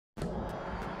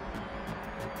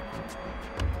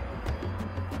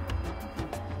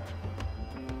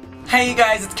Hey you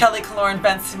guys, it's Killoren,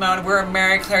 Bensimon. We're at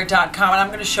maryclaire.com and I'm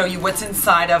going to show you what's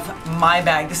inside of my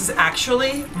bag. This is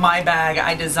actually my bag.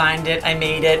 I designed it, I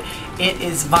made it. It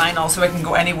is vinyl so it can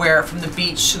go anywhere from the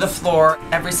beach to the floor.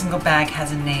 Every single bag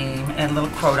has a name and a little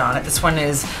quote on it. This one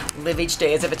is live each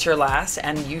day as if it's your last,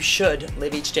 and you should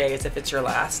live each day as if it's your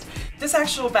last. This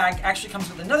actual bag actually comes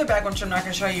with another bag which I'm not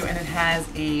going to show you, and it has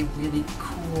a really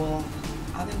cool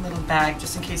other little bag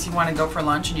just in case you want to go for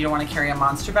lunch and you don't want to carry a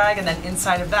monster bag. And then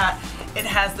inside of that it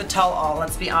has the tell-all.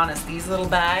 Let's be honest, these little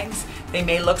bags, they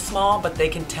may look small but they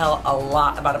can tell a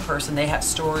lot about a person. They have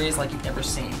stories like you've never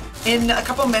seen. In a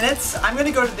couple minutes I'm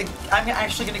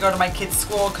actually going to go to my kids'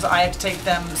 school because I have to take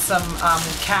them some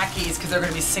khakis because they're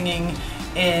going to be singing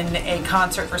in a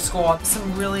concert for school.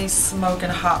 Some really smoking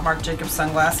hot Marc Jacobs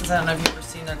sunglasses. I don't know if you've ever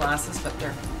seen their glasses, but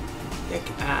they're thick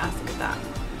ass. Look at that.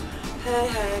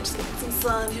 Hey, just getting some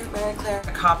sun here at Mary Claire.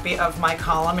 A copy of my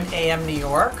column in AM New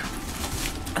York.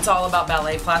 It's all about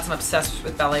ballet flats. I'm obsessed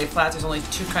with ballet flats. There's only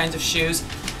two kinds of shoes,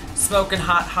 smoking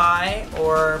hot high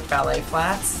or ballet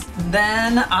flats.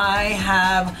 Then I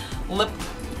have lip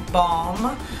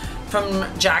balm from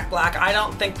Jack Black. I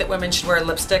don't think that women should wear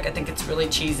lipstick. I think it's really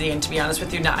cheesy, and to be honest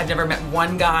with you, I've never met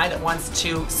one guy that wants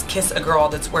to kiss a girl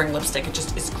that's wearing lipstick.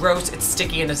 It's gross, it's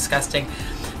sticky and disgusting.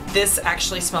 This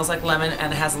actually smells like lemon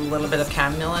and has a little bit of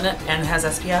chamomile in it and has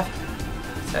SPF,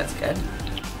 so that's good.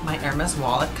 My Hermes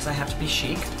wallet, because I have to be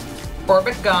chic.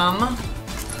 Orbit gum.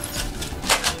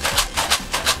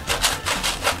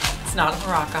 It's not a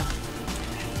maraca.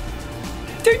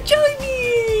 They're jelly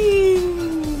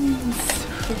beans!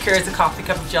 Who carries a coffee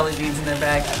cup of jelly beans in their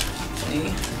bag?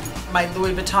 Me. My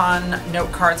Louis Vuitton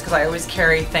note cards, because I always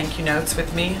carry thank you notes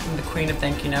with me. I'm the queen of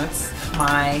thank you notes.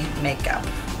 My makeup.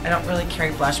 I don't really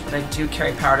carry blush, but I do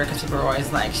carry powder because people are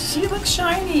always like, she looks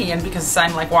shiny. And because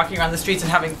I'm like walking around the streets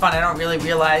and having fun, I don't really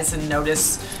realize and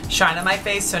notice shine on my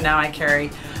face. So now I carry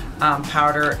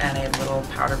powder and a little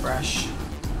powder brush.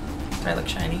 Do I look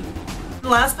shiny?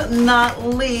 Last but not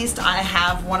least, I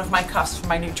have one of my cuffs from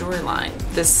my new jewelry line.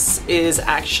 This is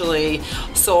actually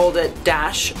sold at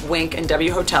Dash, Wink, and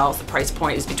W Hotels. The price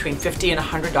point is between $50 and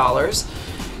 $100.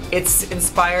 It's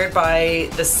inspired by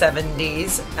the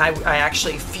 70s. I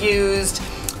actually fused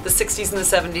the 60s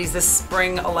and the 70s. This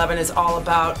spring 11 is all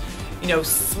about, you know,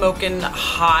 smoking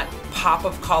hot pop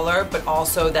of color, but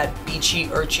also that beachy,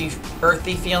 earthy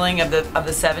feeling of the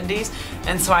 70s.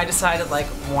 And so I decided, like,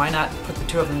 why not put the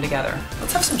two of them together?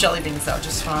 Let's have some jelly beans though,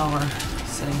 just while we're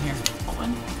sitting here.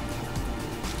 One.